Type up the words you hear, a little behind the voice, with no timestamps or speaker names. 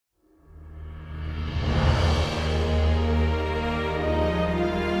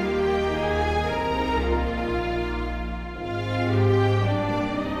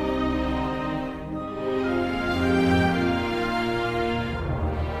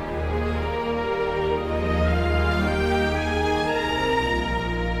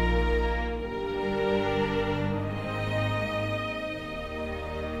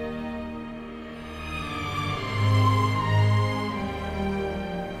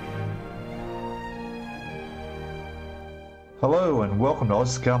Hello and welcome to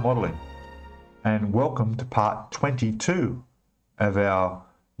Scalemodeling, and welcome to part 22 of our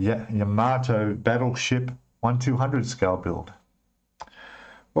Yamato Battleship 1200 scale build.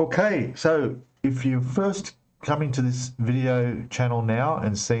 Okay, so if you're first coming to this video channel now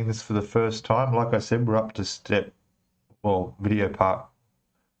and seeing this for the first time, like I said, we're up to video part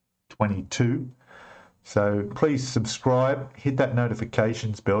 22. So please subscribe, hit that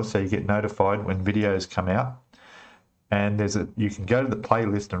notifications bell so you get notified when videos come out. And you can go to the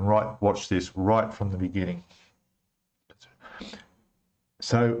playlist and watch this right from the beginning.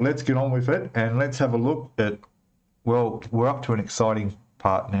 So let's get on with it and let's have a look at, well, we're up to an exciting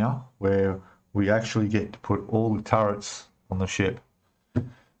part now where we actually get to put all the turrets on the ship.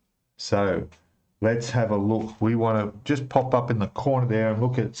 So let's have a look. We want to just pop up in the corner there and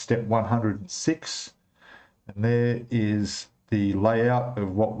look at step 106. And there is the layout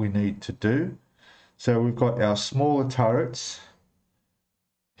of what we need to do. So we've got our smaller turrets.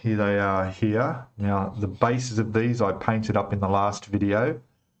 Here they are here. Now the bases of these I painted up in the last video.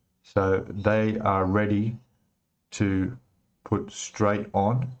 So they are ready to put straight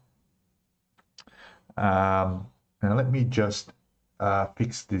on. Now let me just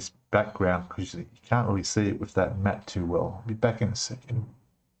fix this background because you can't really see it with that matte too well. I'll be back in a second.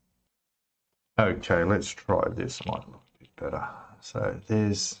 Okay, let's try this. Might look a bit better. So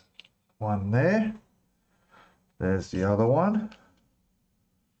there's one there. There's the other one.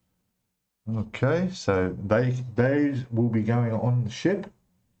 Okay, so those will be going on the ship.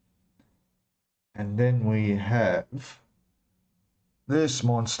 And then we have this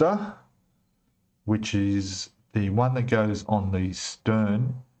monster, which is the one that goes on the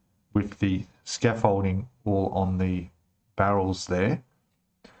stern with the scaffolding all on the barrels there.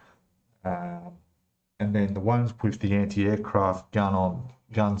 And then the ones with the anti-aircraft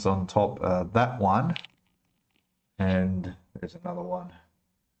guns on top, that one. And there's another one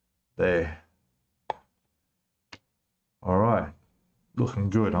there. All right, looking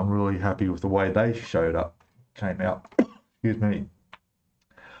good. I'm really happy with the way they came out. Excuse me.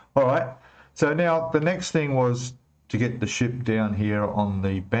 All right, so now the next thing was to get the ship down here on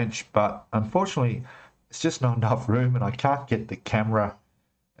the bench, but unfortunately it's just not enough room and I can't get the camera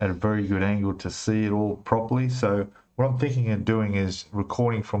at a very good angle to see it all properly. So what I'm thinking of doing is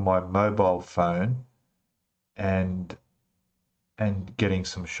recording from my mobile phone and getting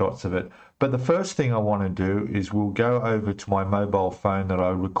some shots of it. But the first thing I want to do is we'll go over to my mobile phone that I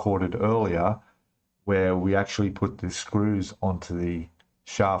recorded earlier, where we actually put the screws onto the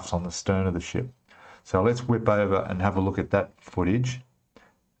shafts on the stern of the ship. So let's whip over and have a look at that footage,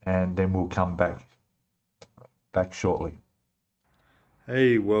 and then we'll come back shortly.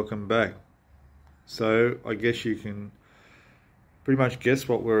 Hey, welcome back. So I guess you can pretty much guess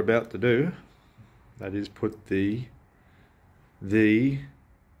what we're about to do. That is put the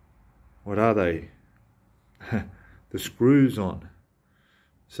what are they? The screws on.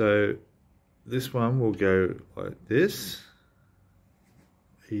 So this one will go like this,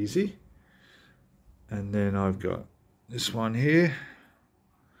 easy. And then I've got this one here.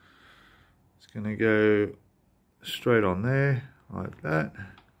 It's going to go straight on there like that.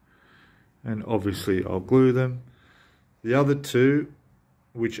 And obviously I'll glue them. The other two,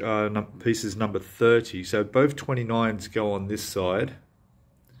 which are pieces number 30. So both 29s go on this side,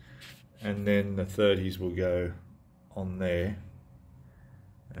 and then the 30s will go on there,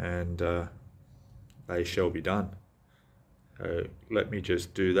 and they shall be done. So let me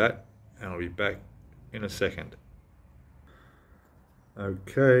just do that, and I'll be back in a second.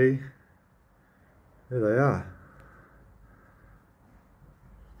 Okay, there they are.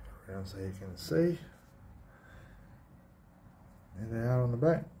 Around so you can see. There they are on the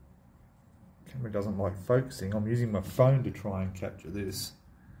back. Camera doesn't like focusing. I'm using my phone to try and capture this.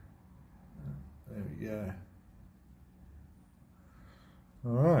 There we go.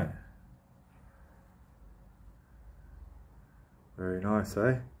 Alright. Very nice,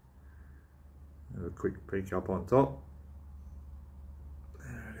 eh? Have a quick peek up on top.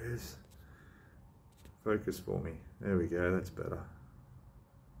 There it is. Focus for me. There we go, that's better.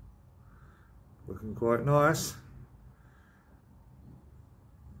 Looking quite nice.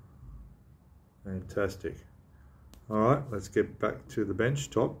 Fantastic. Alright, let's get back to the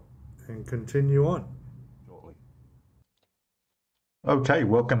bench top and continue on shortly. Okay,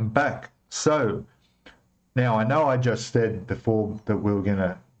 welcome back. So, now I know I just said before that we were going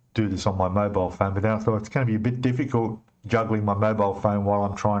to do this on my mobile phone, but then I thought it's going to be a bit difficult juggling my mobile phone while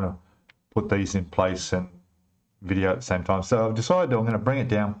I'm trying to put these in place and video at the same time. So I've decided I'm going to bring it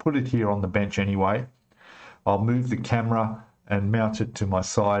down, put it here on the bench anyway. I'll move the camera and mount it to my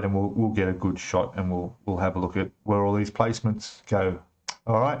side, and we'll get a good shot, and we'll have a look at where all these placements go.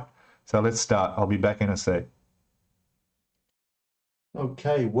 All right, so let's start. I'll be back in a sec.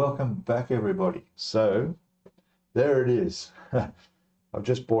 Okay, welcome back everybody. So there it is. I've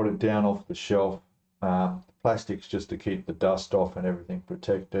just brought it down off the shelf. Plastic's just to keep the dust off and everything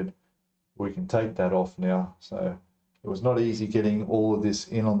protected. We can take that off now. So it was not easy getting all of this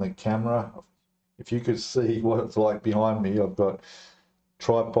in on the camera. If you could see what it's like behind me, I've got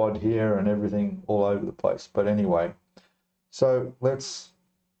tripod here and everything all over the place. But anyway, so let's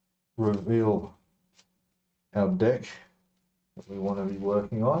reveal our deck that we want to be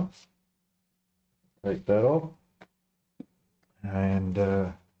working on. Take that off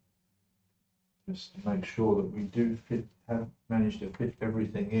and just make sure that we do have managed to fit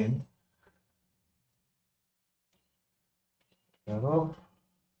everything in. That off.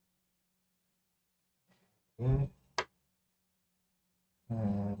 Okay.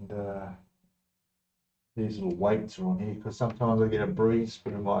 And these little weights are on here because sometimes I get a breeze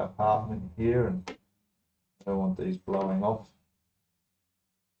through my apartment here and I don't want these blowing off.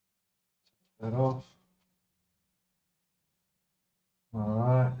 Take that off. All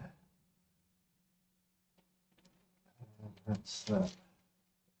right. And that's that.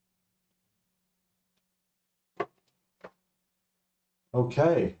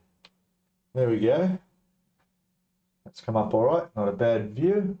 Okay. There we go. That's come up all right. Not a bad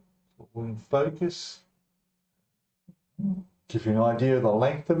view. We'll in focus. Give you an idea of the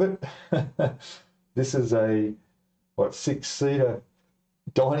length of it. This is a, what, 6-seater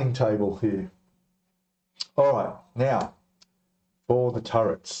dining table here. All right, now for the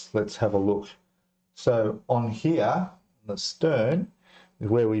turrets, let's have a look. So on here, the stern, is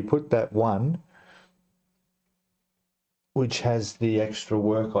where we put that one, which has the extra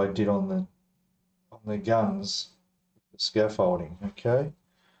work I did on the guns, the scaffolding. Okay,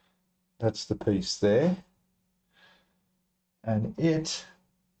 that's the piece there, and it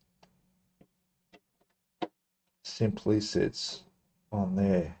simply sits on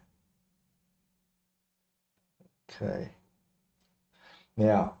there. Okay,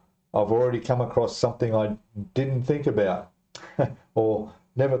 now I've already come across something I didn't think about or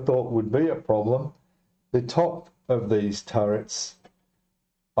never thought would be a problem. The top of these turrets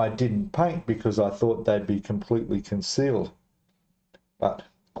I didn't paint because I thought they'd be completely concealed, but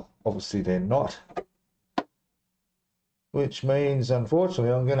obviously they're not, which means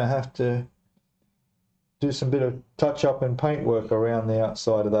unfortunately I'm going to have to do some bit of touch up and paint work around the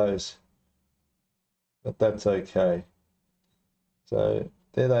outside of those, but that's okay. So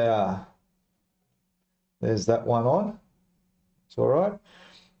there they are. There's that one on. It's all right.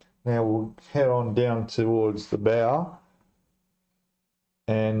 Now we'll head on down towards the bow,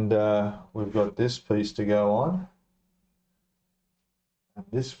 and we've got this piece to go on, and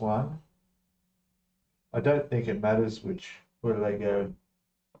this one, I don't think it matters where they go,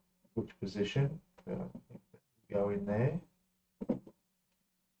 which position. But I think they go in there.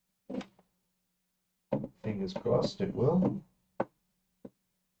 Fingers crossed it will.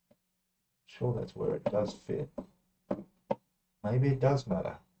 Sure, that's where it does fit. Maybe it does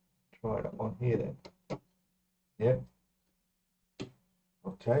matter. Try it on here then. Yep.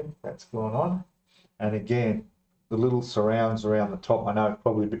 Okay, that's going on. And again, the little surrounds around the top. I know it's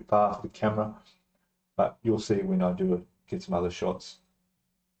probably a bit far for the camera, but you'll see when I do it, get some other shots,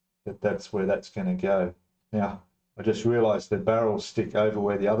 that's where that's going to go. Now, I just realized the barrels stick over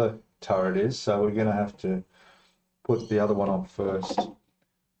where the other turret is, so we're going to have to put the other one on first.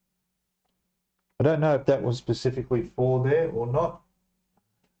 I don't know if that was specifically for there or not.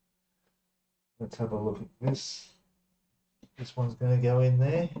 Let's have a look at this. This one's going to go in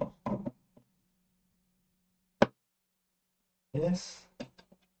there. Yes.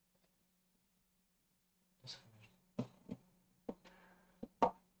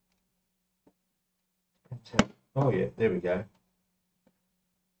 Oh yeah, there we go.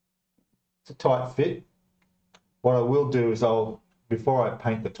 It's a tight fit. What I will do is before I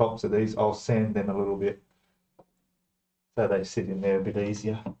paint the tops of these, I'll sand them a little bit so they sit in there a bit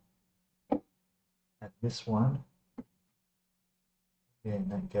easier. And this one, yeah,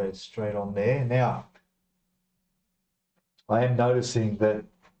 and that goes straight on there. Now, I am noticing that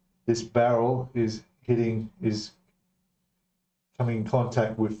this barrel is coming in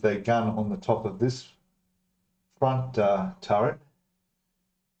contact with the gun on the top of this front turret.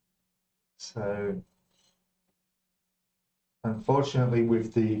 So unfortunately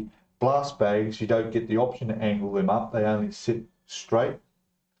with the blast bags you don't get the option to angle them up, they only sit straight.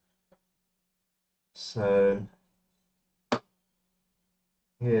 So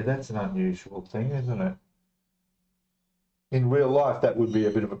yeah, that's an unusual thing, isn't it? in real life that would be a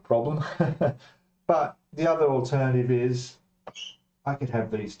bit of a problem. But the other alternative is I could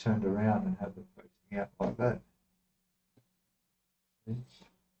have these turned around and have them facing out like that.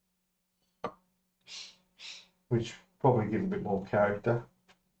 Which probably give a bit more character.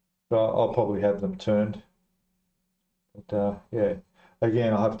 So I'll probably have them turned. But yeah,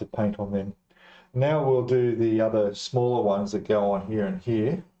 again, I'll have to paint on them. Now we'll do the other smaller ones that go on here and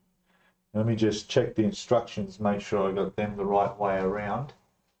here. Let me just check the instructions, make sure I got them the right way around.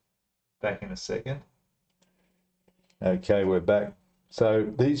 Back in a second. Okay, we're back. So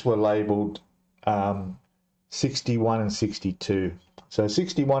these were labelled 61 and 62. So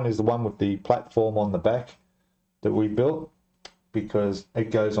 61 is the one with the platform on the back that we built, because it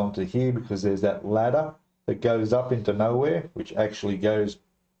goes onto here because there's that ladder that goes up into nowhere, which actually goes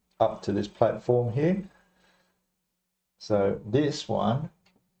up to this platform here. So this one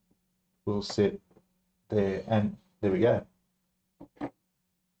will sit there, and there we go.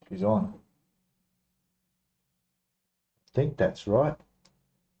 She's on. I think that's right.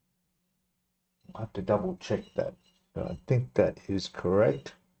 I'll have to double check that, but I think that is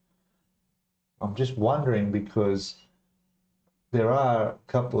correct. I'm just wondering because there are a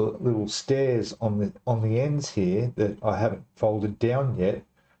couple of little stairs on the ends here that I haven't folded down yet,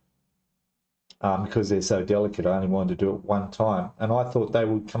 because they're so delicate. I only wanted to do it one time, and I thought they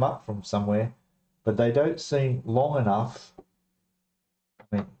would come up from somewhere, but they don't seem long enough.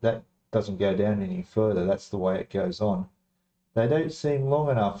 I mean, that doesn't go down any further. That's the way it goes on. They don't seem long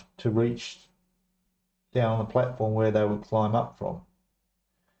enough to reach down on the platform where they would climb up from.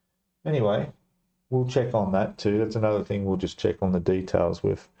 Anyway, we'll check on that too. That's another thing we'll just check on the details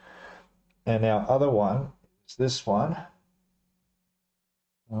with. And our other one is this one.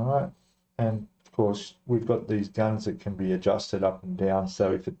 All right. And of course, we've got these guns that can be adjusted up and down.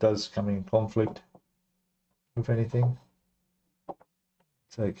 So if it does come in conflict with anything,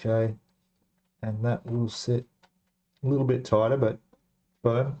 it's okay. And that will sit a little bit tighter, but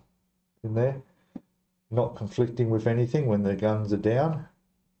firm in there. Not conflicting with anything when the guns are down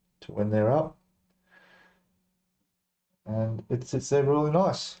to when they're up. And it sits there really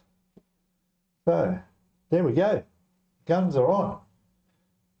nice. So there we go. Guns are on.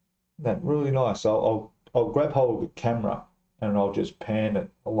 That really nice. I'll grab hold of the camera and I'll just pan it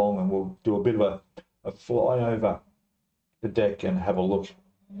along, and we'll do a bit of a fly over the deck and have a look.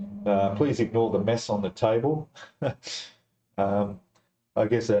 Please ignore the mess on the table. I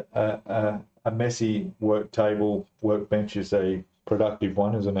guess a messy workbench is a productive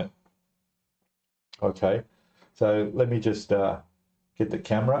one, isn't it? Okay, so let me just get the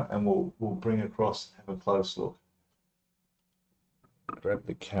camera and we'll bring it across and have a close look. Grab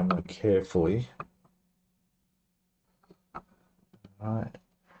the camera carefully. All right,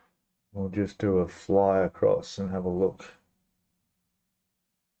 we'll just do a fly across and have a look.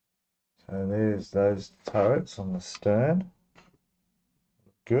 So there's those turrets on the stern.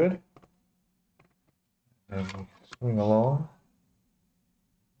 Good. And we swing along.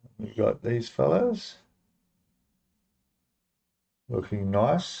 We've got these fellows looking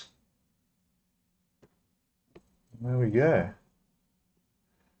nice. There we go.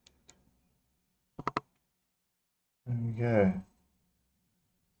 There we go.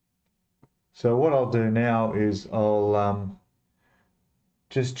 So what I'll do now is I'll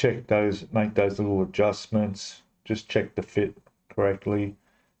just check those, make those little adjustments, just check the fit correctly,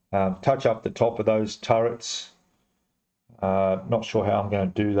 touch up the top of those turrets. Not sure how I'm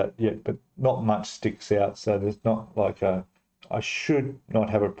going to do that yet, but not much sticks out, so there's not like I should not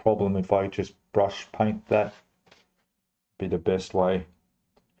have a problem if I just brush paint that. Be the best way. You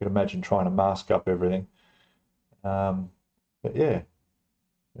could imagine trying to mask up everything. But yeah,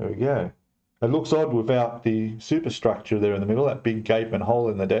 there we go. It looks odd without the superstructure there in the middle, that big gaping hole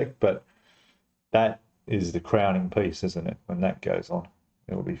in the deck, but that is the crowning piece, isn't it? When that goes on,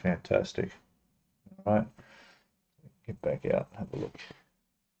 it'll be fantastic. All right, get back out and have a look.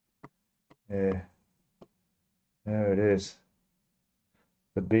 Yeah, there it is.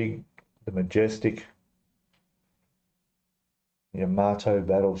 The majestic Yamato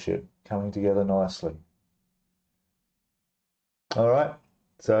Battleship coming together nicely. All right,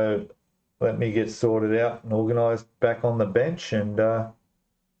 so let me get sorted out and organised back on the bench, and I'll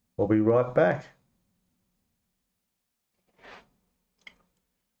be right back.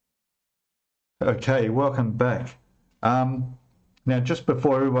 Okay, welcome back. Now, just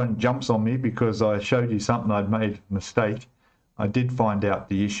before everyone jumps on me because I showed you something I'd made a mistake, I did find out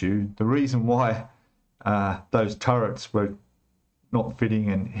the issue. The reason why those turrets were not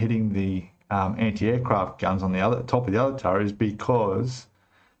fitting and hitting the anti-aircraft guns on the top of the other turret is because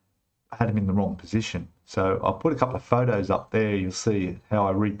I had them in the wrong position. So I'll put a couple of photos up there. You'll see how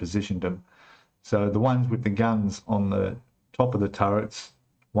I repositioned them. So the ones with the guns on the top of the turrets,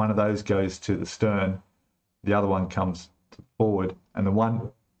 one of those goes to the stern, the other one comes to forward, and the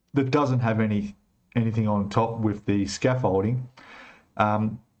one that doesn't have anything on top with the scaffolding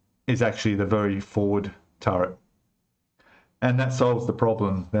is actually the very forward turret. And that solves the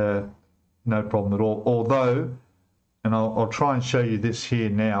problem. No problem at all. Although, and I'll try and show you this here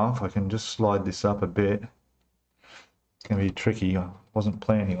now, if I can just slide this up a bit. It's going to be tricky. I wasn't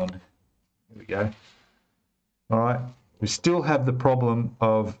planning on it. Here we go. All right. We still have the problem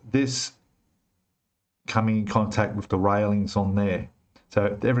of this coming in contact with the railings on there.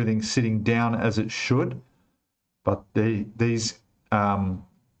 So everything's sitting down as it should, but these are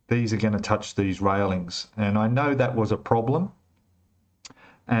going to touch these railings. And I know that was a problem.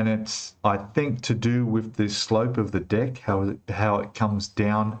 And it's, I think, to do with the slope of the deck, how it comes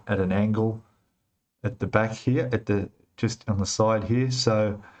down at an angle at the back here, just on the side here.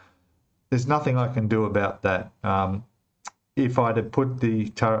 So there's nothing I can do about that. If I'd have put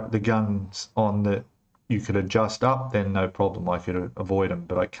the guns on that you could adjust up, then no problem, I could avoid them.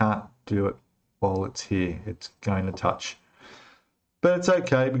 But I can't do it while it's here. It's going to touch. But it's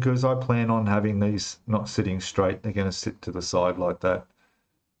okay, because I plan on having these not sitting straight. They're going to sit to the side like that.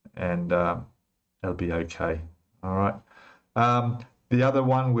 And that'll be okay. All right. The other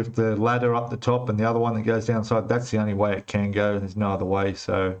one with the ladder up the top and the other one that goes downside, that's the only way it can go. There's no other way.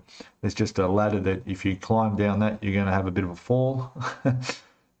 So there's just a ladder that if you climb down that, you're going to have a bit of a fall.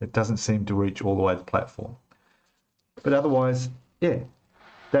 It doesn't seem to reach all the way to the platform. But otherwise, yeah,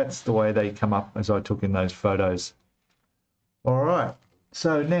 that's the way they come up as I took in those photos. All right.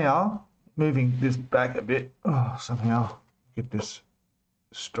 So now, moving this back a bit, somehow get this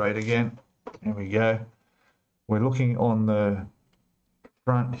straight again. There we go. We're looking on the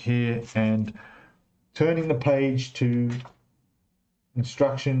front here and turning the page to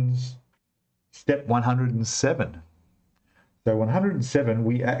instructions step 107. So 107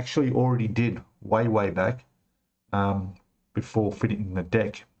 we actually already did way back before fitting the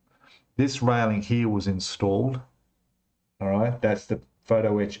deck. This railing here was installed. All right, that's the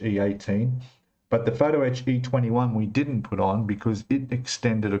Photo Etch E18. But the Photo Etch E21 we didn't put on because it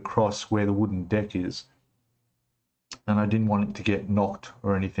extended across where the wooden deck is. And I didn't want it to get knocked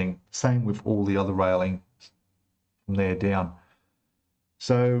or anything. Same with all the other railing from there down.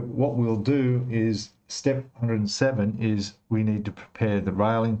 So what we'll do is step 107 is we need to prepare the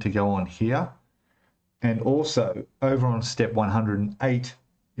railing to go on here. And also over on step 108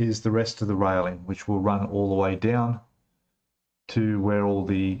 is the rest of the railing, which will run all the way down to where all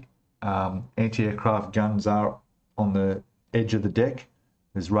the anti-aircraft guns are on the edge of the deck.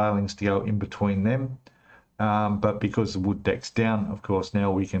 There's railings to go in between them, but because the wood deck's down, of course,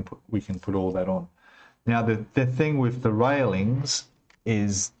 now we can put all that on. Now the thing with the railings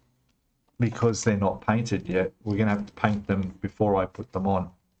is, because they're not painted yet, we're going to have to paint them before I put them on.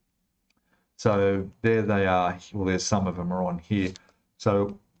 So there they are. Well, there's some of them are on here.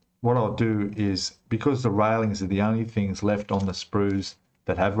 So what I'll do is, because the railings are the only things left on the sprues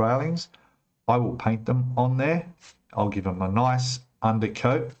that have railings, I will paint them on there. I'll give them a nice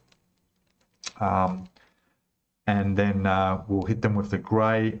undercoat, and then we'll hit them with the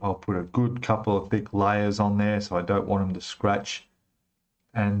grey. I'll put a good couple of thick layers on there, so I don't want them to scratch.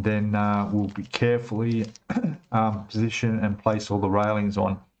 And then we'll be carefully position and place all the railings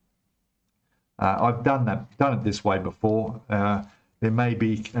on. I've done it this way before. There may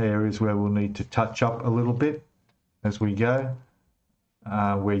be areas where we'll need to touch up a little bit as we go,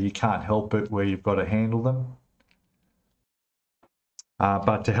 where you can't help it, where you've got to handle them.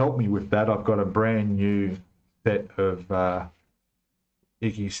 But to help me with that, I've got a brand new set of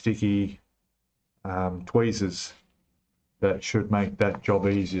Icky Sticky tweezers that should make that job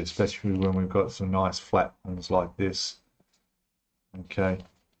easier, especially when we've got some nice flat ones like this. Okay.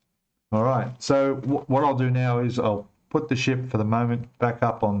 All right. So what I'll do now is I'll put the ship for the moment back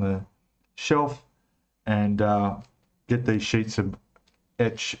up on the shelf and get these sheets of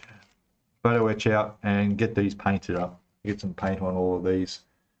photo etch out and get these painted up. Get some paint on all of these,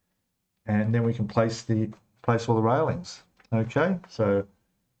 and then we can place all the railings. Okay, so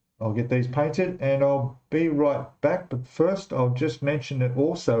I'll get these painted and I'll be right back. But first, I'll just mention that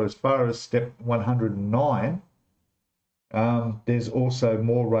also, as far as step 109, there's also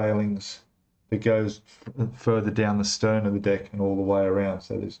more railings that goes further down the stern of the deck and all the way around.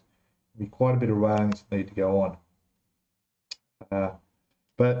 So there's be quite a bit of railings that need to go on.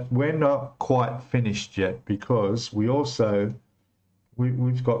 But we're not quite finished yet, because we've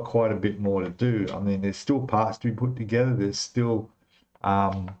got quite a bit more to do. I mean, there's still parts to be put together. There's still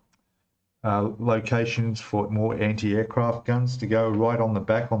locations for more anti-aircraft guns to go right on the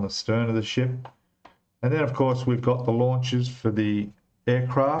back, on the stern of the ship. And then, of course, we've got the launchers for the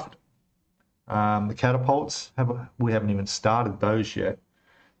aircraft. The catapults, we haven't even started those yet.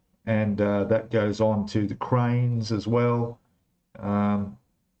 And that goes on to the cranes as well. And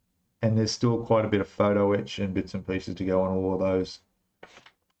there's still quite a bit of photo etch and bits and pieces to go on all of those.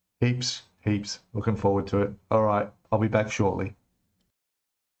 Heaps. Looking forward to it. All right, I'll be back shortly.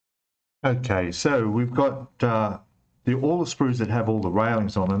 Okay, so we've got all the sprues that have all the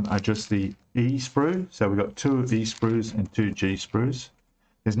railings on them are just the E sprue. So we've got 2 E sprues and 2 G sprues.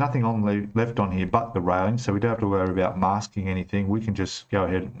 There's nothing left on here but the railings, so we don't have to worry about masking anything. We can just go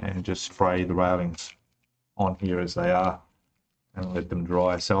ahead and just spray the railings on here as they are and let them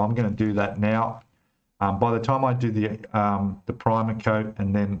dry. So I'm going to do that now. By the time I do the primer coat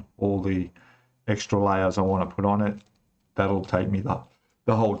and then all the extra layers I want to put on it, that'll take me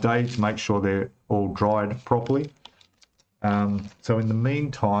the whole day to make sure they're all dried properly. So in the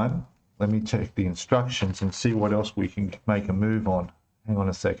meantime, let me check the instructions and see what else we can make a move on. Hang on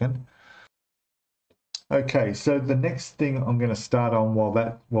a second. Okay, so the next thing I'm going to start on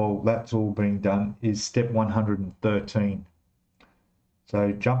while that's all being done is step 113.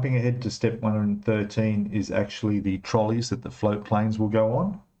 So jumping ahead to step 113 is actually the trolleys that the float planes will go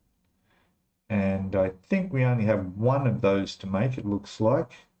on. And I think we only have one of those to make, it looks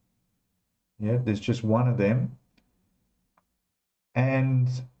like. Yeah, there's just one of them. And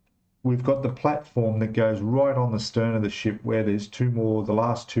we've got the platform that goes right on the stern of the ship where there's 2 more, the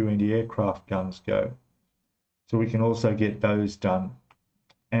last 2 anti-aircraft guns go. So we can also get those done.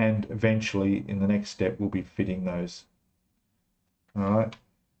 And eventually, in the next step, we'll be fitting those. All right.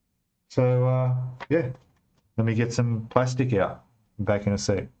 So, yeah, let me get some plastic out. Back in a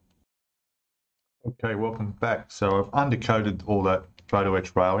sec. Okay, welcome back. So I've undercoated all that photo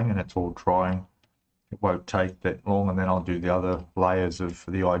etch railing and it's all drying. It won't take that long, and then I'll do the other layers of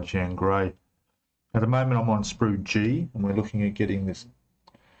the IGN grey. At the moment I'm on sprue G and we're looking at getting this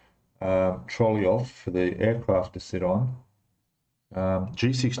trolley off for the aircraft to sit on.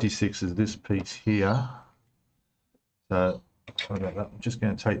 G66 is this piece here. So sorry about that. I'm just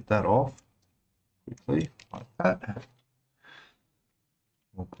going to take that off quickly like that.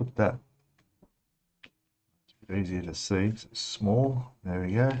 We'll put that, it's a bit easier to see because it's small. There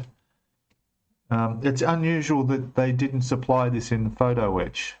we go. It's unusual that they didn't supply this in photo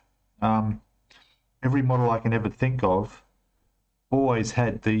etch. Every model I can ever think of always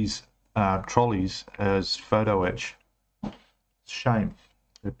had these trolleys as photo etch. Shame.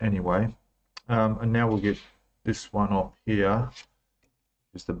 But anyway, and now we'll get this one up here.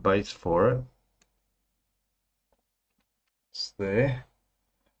 Just the base for it. It's there.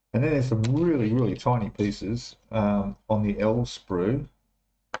 And then there's some really tiny pieces on the L sprue.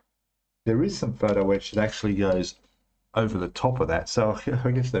 There is some photo etch that actually goes over the top of that, so I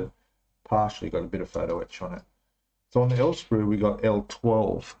guess they've partially got a bit of photo etch on it. So on the L sprue we got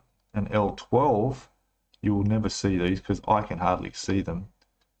L12, and L12, you will never see these because I can hardly see them,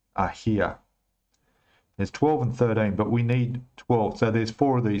 are here. There's 12 and 13, but we need 12, so there's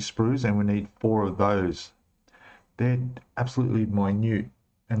 4 of these sprues and we need 4 of those. They're absolutely minute,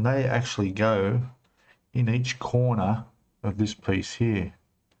 and they actually go in each corner of this piece here.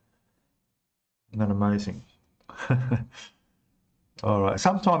 Isn't that amazing? All right.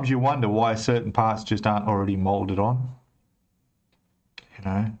 Sometimes you wonder why certain parts just aren't already molded on. You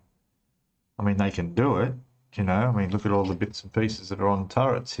know, I mean, they can do it. You know, I mean, look at all the bits and pieces that are on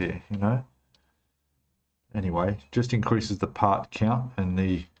turrets here. You know. Anyway, just increases the part count and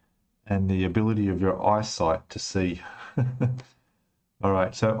the ability of your eyesight to see. All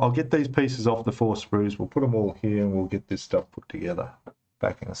right. So I'll get these pieces off the 4 sprues. We'll put them all here and we'll get this stuff put together.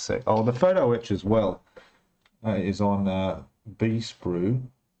 Back in a sec. Oh, the photo etch as well is on B sprue,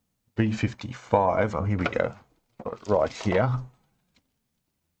 B55. Oh, here we go. Right here.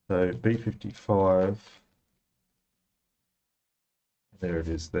 So B55. There it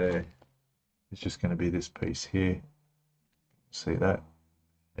is there. It's just going to be this piece here. See that?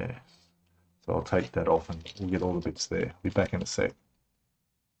 Yeah. So I'll take that off and we'll get all the bits there. Be back in a sec.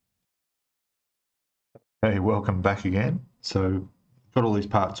 Hey, welcome back again. So got all these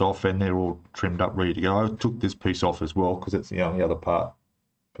parts off and they're all trimmed up, ready to go. I took this piece off as well because it's the only other part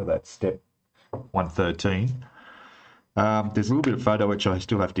for that step 113. There's a little bit of photo etch I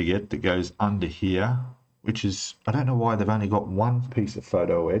still have to get that goes under here, which is, I don't know why they've only got one piece of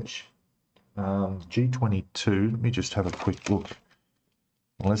photo etch. G22, let me just have a quick look.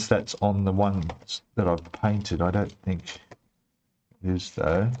 Unless that's on the ones that I've painted, I don't think it is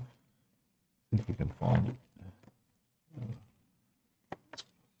though. See if we can find it.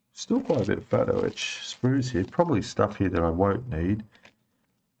 Still quite a bit of photo etch sprues here. Probably stuff here that I won't need.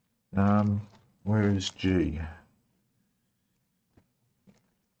 Where is G?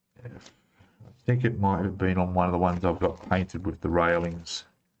 I think it might have been on one of the ones I've got painted with the railings.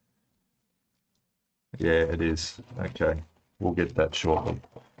 Yeah, it is. Okay, we'll get that shortly.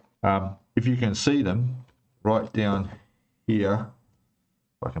 If you can see them right down here,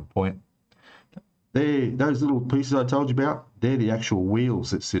 if I can point, there, those little pieces I told you about, they're the actual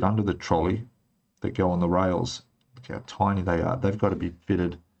wheels that sit under the trolley that go on the rails. Look how tiny they are. They've got to be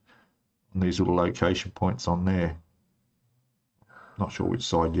fitted on these little location points on there. Not sure which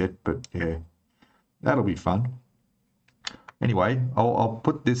side yet, but yeah, that'll be fun. Anyway, I'll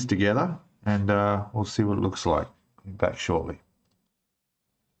put this together and we'll see what it looks like. I'll be back shortly.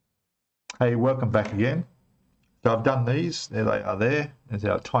 Hey, welcome back again. So I've done these. There they are there. There's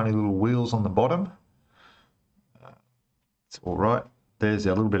our tiny little wheels on the bottom. It's all right. There's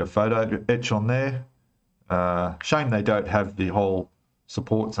our little bit of photo etch on there. Shame they don't have the whole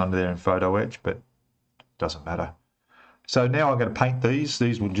supports under there in photo etch, but doesn't matter. So now I'm going to paint these.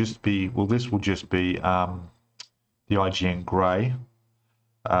 These will just be, well, this will just be the IGN grey.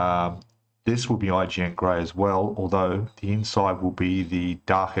 This will be IGN grey as well, although the inside will be the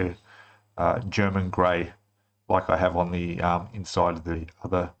darker German grey, like I have on the inside of the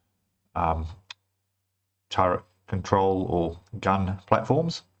other turret control or gun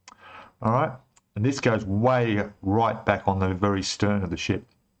platforms. All right, and this goes way right back on the very stern of the ship.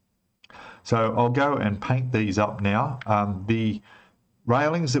 So I'll go and paint these up now. The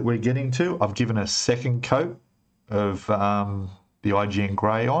railings that we're getting to, I've given a second coat of the IGN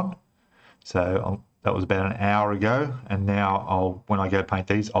grey on. So that was about an hour ago, and now when I go paint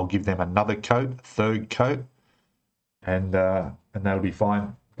these, I'll give them another coat, a third coat, and that'll be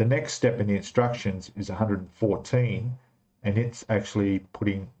fine. The next step in the instructions is 114, and it's actually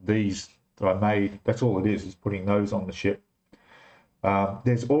putting these that I made, that's all it is putting those on the ship.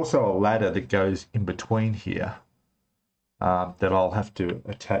 There's also a ladder that goes in between here that I'll have to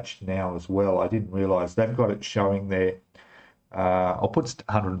attach now as well. I didn't realize they've got it showing there. I'll put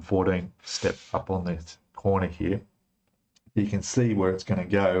 114 step up on this corner here. You can see where it's going to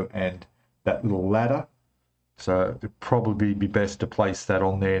go and that little ladder. So it'd probably be best to place that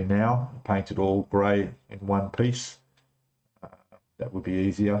on there now, paint it all grey in one piece. That would be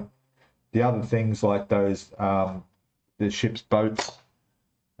easier. The other things like those, the ship's boats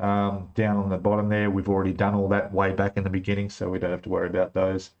down on the bottom there, we've already done all that way back in the beginning, so we don't have to worry about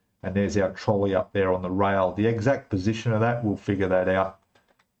those. And there's our trolley up there on the rail. The exact position of that, we'll figure that out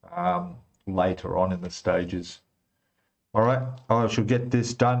later on in the stages. All right, I shall get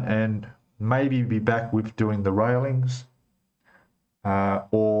this done and maybe be back with doing the railings.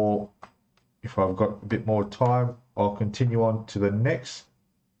 Or if I've got a bit more time, I'll continue on to the next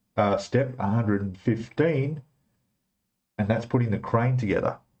step, 115, and that's putting the crane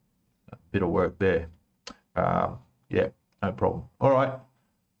together. A bit of work there. Yeah, no problem. All right.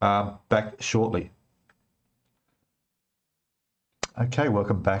 Back shortly. Okay,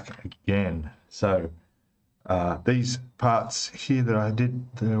 welcome back again. So these parts here that I did,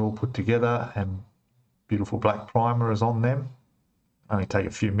 they're all put together and beautiful black primer is on them. Only take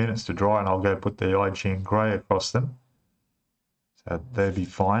a few minutes to dry and I'll go put the IGN grey across them. So they'll be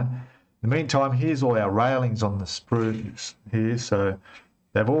fine. In the meantime, here's all our railings on the sprues here. So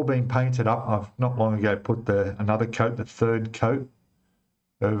they've all been painted up. I've not long ago put another coat, the third coat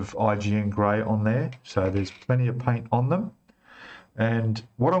of IGN grey on there, so there's plenty of paint on them. And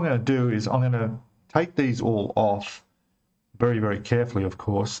what I'm going to do is I'm going to take these all off very, very carefully, of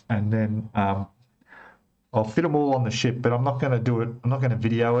course, and then I'll fit them all on the ship, but I'm not going to do it, I'm not going to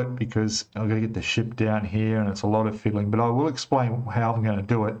video it because I'm going to get the ship down here and it's a lot of fiddling, but I will explain how I'm going to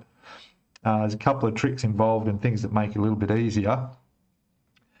do it. There's a couple of tricks involved and things that make it a little bit easier.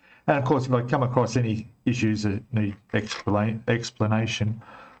 And of course, if I come across any issues that need explanation,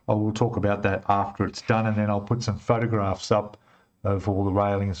 I will talk about that after it's done, and then I'll put some photographs up of all the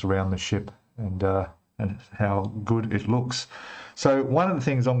railings around the ship and how good it looks. So one of the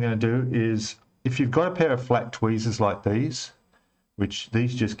things I'm going to do is, if you've got a pair of flat tweezers like these, which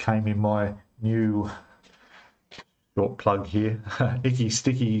these just came in my new short plug here, Icky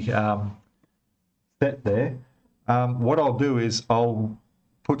Sticky set there, what I'll do is I'll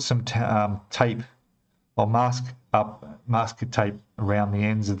put some tape, I'll mask tape around the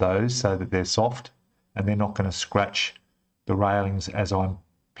ends of those so that they're soft and they're not going to scratch the railings as I'm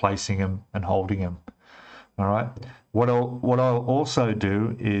placing them and holding them. All right. What I'll also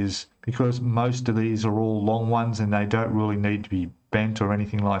do is, because most of these are all long ones and they don't really need to be bent or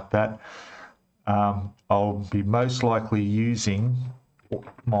anything like that, I'll be most likely using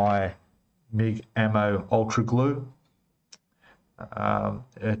my MIG Ammo Ultra Glue.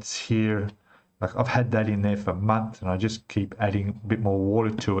 It's here, like I've had that in there for months, and I just keep adding a bit more water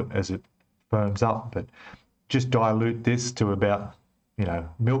to it as it firms up, but just dilute this to about, you know,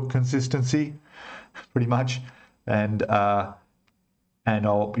 milk consistency pretty much, and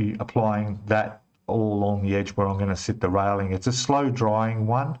I'll be applying that all along the edge where I'm going to sit the railing. It's a slow drying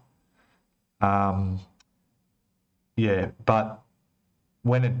one, yeah, but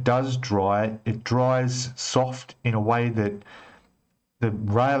when it does dry, it dries soft in a way that the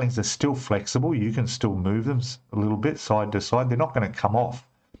railings are still flexible. You can still move them a little bit side to side. They're not going to come off.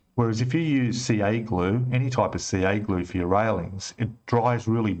 Whereas if you use CA glue, any type of CA glue for your railings, it dries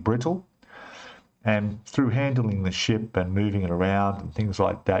really brittle. And through handling the ship and moving it around and things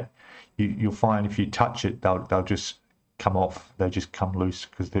like that, you'll find if you touch it, they'll just come off. They just come loose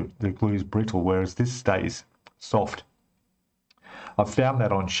because the glue is brittle, whereas this stays soft. I've found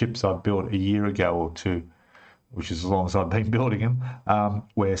that on ships I've built a year ago or two, which is as long as I've been building them,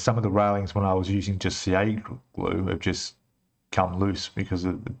 where some of the railings when I was using just CA glue have just come loose because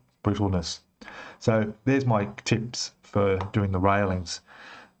of the brittleness. So there's my tips for doing the railings.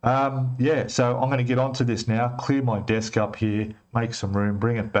 Yeah, so I'm going to get onto this now, clear my desk up here, make some room,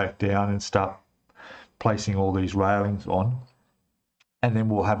 bring it back down and start placing all these railings on. And then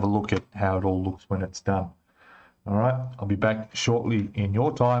we'll have a look at how it all looks when it's done. All right, I'll be back shortly in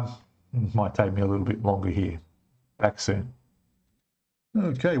your time. It might take me a little bit longer here. Back soon.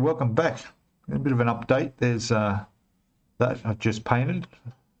 Okay, welcome back. A bit of an update. There's that I've just painted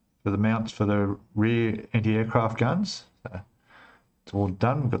for the mounts for the rear anti-aircraft guns. It's all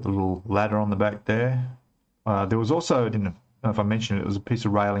done. We've got the little ladder on the back there. There was also, I didn't know if I mentioned it, was a piece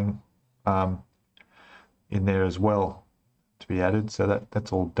of railing in there as well to be added. So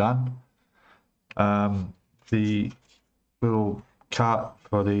that's all done. The little cart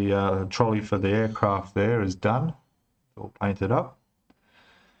for the trolley for the aircraft there is done. It's all painted up.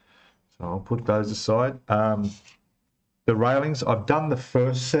 So I'll put those aside. The railings, I've done the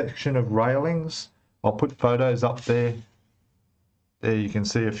first section of railings. I'll put photos up there. There you can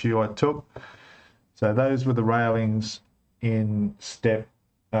see a few I took. So those were the railings in step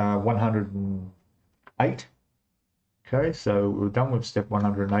 108. Okay, so we're done with step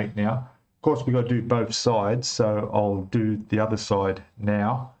 108 now. Of course, we've got to do both sides, so I'll do the other side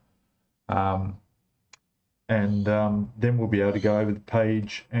now. Then we'll be able to go over the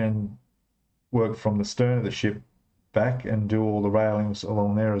page and work from the stern of the ship back and do all the railings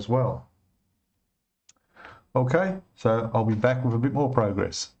along there as well. Okay, so I'll be back with a bit more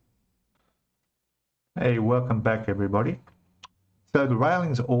progress. Hey, welcome back everybody. So the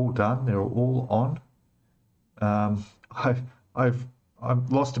railings are all done, they're all on.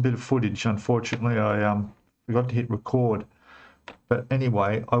 I've lost a bit of footage, unfortunately. I forgot to hit record. But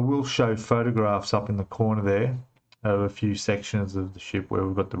anyway, I will show photographs up in the corner there of a few sections of the ship where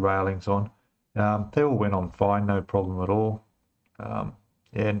we've got the railings on. They all went on fine, no problem at all.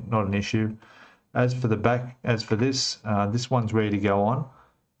 Yeah, not an issue. As for the back, as for this, this one's ready to go on.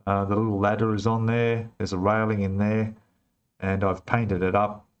 The little ladder is on there. There's a railing in there. And I've painted it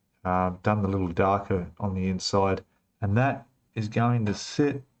up, done the little darker on the inside. And that is going to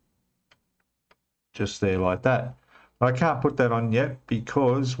sit just there like that. But I can't put that on yet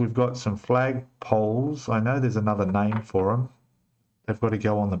because we've got some flag poles. I know there's another name for them. They've got to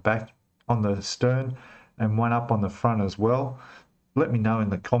go on the back, on the stern, and one up on the front as well. Let me know in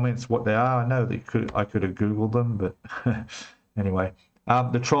the comments what they are. I know that I could have Googled them, but anyway.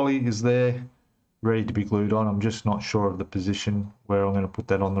 The trolley is there, ready to be glued on. I'm just not sure of the position where I'm going to put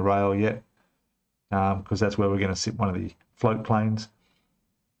that on the rail yet, because that's where we're going to sit one of the float planes.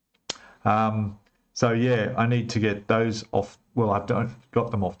 So yeah, I need to get those off. Well, I've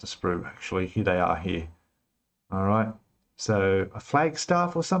got them off the sprue actually. Here they are here. All right. So a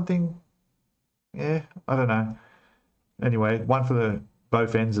flagstaff or something. Yeah, I don't know. Anyway, one for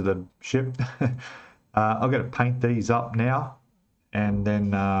both ends of the ship. I've got to paint these up now, and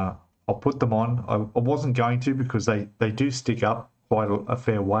then I'll put them on. I wasn't going to because they do stick up quite a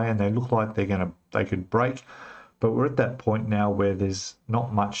fair way, and they look like they could break. But we're at that point now where there's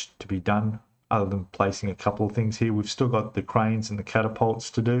not much to be done other than placing a couple of things here. We've still got the cranes and the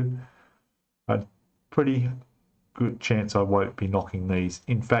catapults to do. A pretty good chance I won't be knocking these.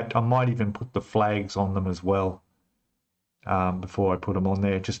 In fact, I might even put the flags on them as well before I put them on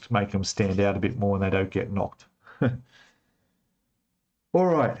there, just to make them stand out a bit more and they don't get knocked. All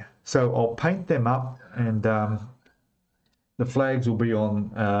right, so I'll paint them up, and the flags will be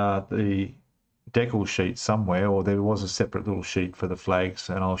on the decal sheet somewhere, or there was a separate little sheet for the flags,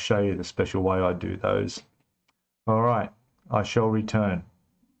 and I'll show you the special way I do those. All right, I shall return.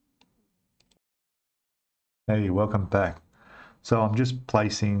 Hey, welcome back. So I'm just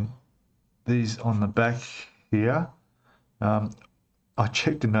placing these on the back here. I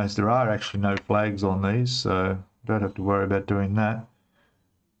checked and noticed there are actually no flags on these, so don't have to worry about doing that.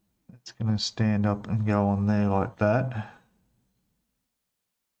 It's going to stand up and go on there like that.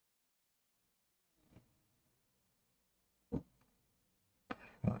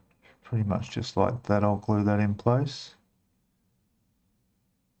 Pretty much just like that. I'll glue that in place.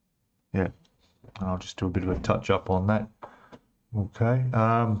 Yeah, I'll just do a bit of a touch up on that. Okay,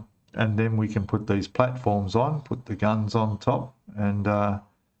 and then we can put these platforms on, put the guns on top, and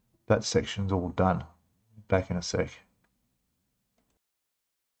that section's all done. Back in a sec.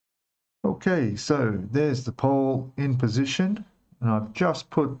 Okay, so there's the pole in position, and I've just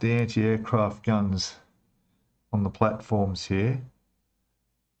put the anti-aircraft guns on the platforms here.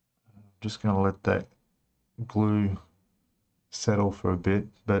 I'm just going to let that glue settle for a bit,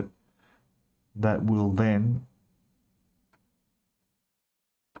 but that will then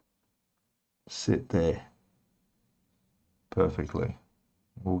sit there perfectly.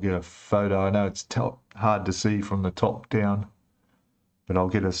 We'll get a photo. I know it's hard to see from the top down, but I'll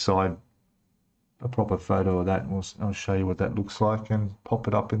get a proper photo of that, and I'll show you what that looks like and pop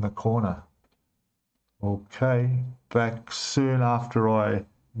it up in the corner. Okay, back soon after I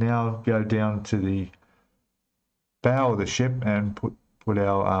now go down to the bow of the ship and put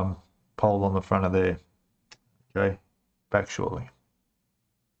our pole on the front of there. Okay, back shortly.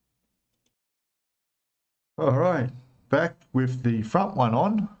 All right, back with the front one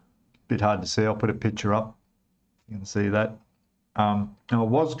on. Bit hard to see. I'll put a picture up. You can see that. I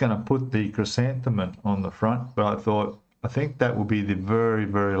was going to put the chrysanthemum on the front, but I think that will be the very,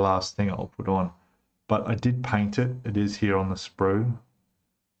 very last thing I'll put on. But I did paint it. It is here on the sprue.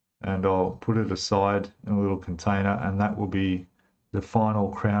 And I'll put it aside in a little container, and that will be the final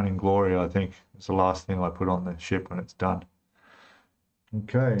crowning glory, I think. It's the last thing I put on the ship when it's done.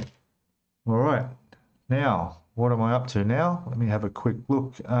 Okay. All right. Now, what am I up to now? Let me have a quick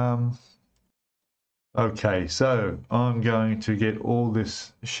look. Okay, so I'm going to get all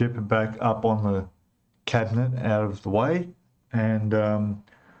this ship back up on the cabinet out of the way, and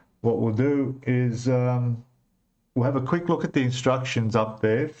what we'll do is we'll have a quick look at the instructions up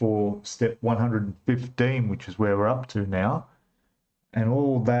there for step 115, which is where we're up to now, and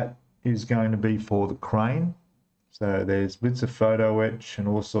all that is going to be for the crane. So there's bits of photo etch and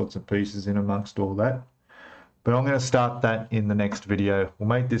all sorts of pieces in amongst all that, but I'm going to start that in the next video. We'll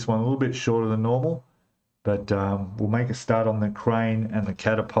make this one a little bit shorter than normal, but we'll make a start on the crane and the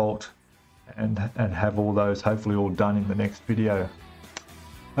catapult and have all those hopefully all done in the next video.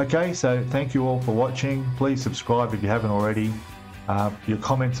 Okay, so thank you all for watching. Please subscribe if you haven't already. Your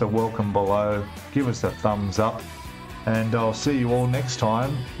comments are welcome below. Give us a thumbs up, and I'll see you all next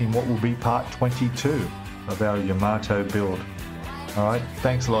time in what will be part 22 of our Yamato build. Alright,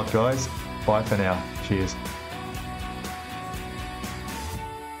 thanks a lot guys. Bye for now. Cheers.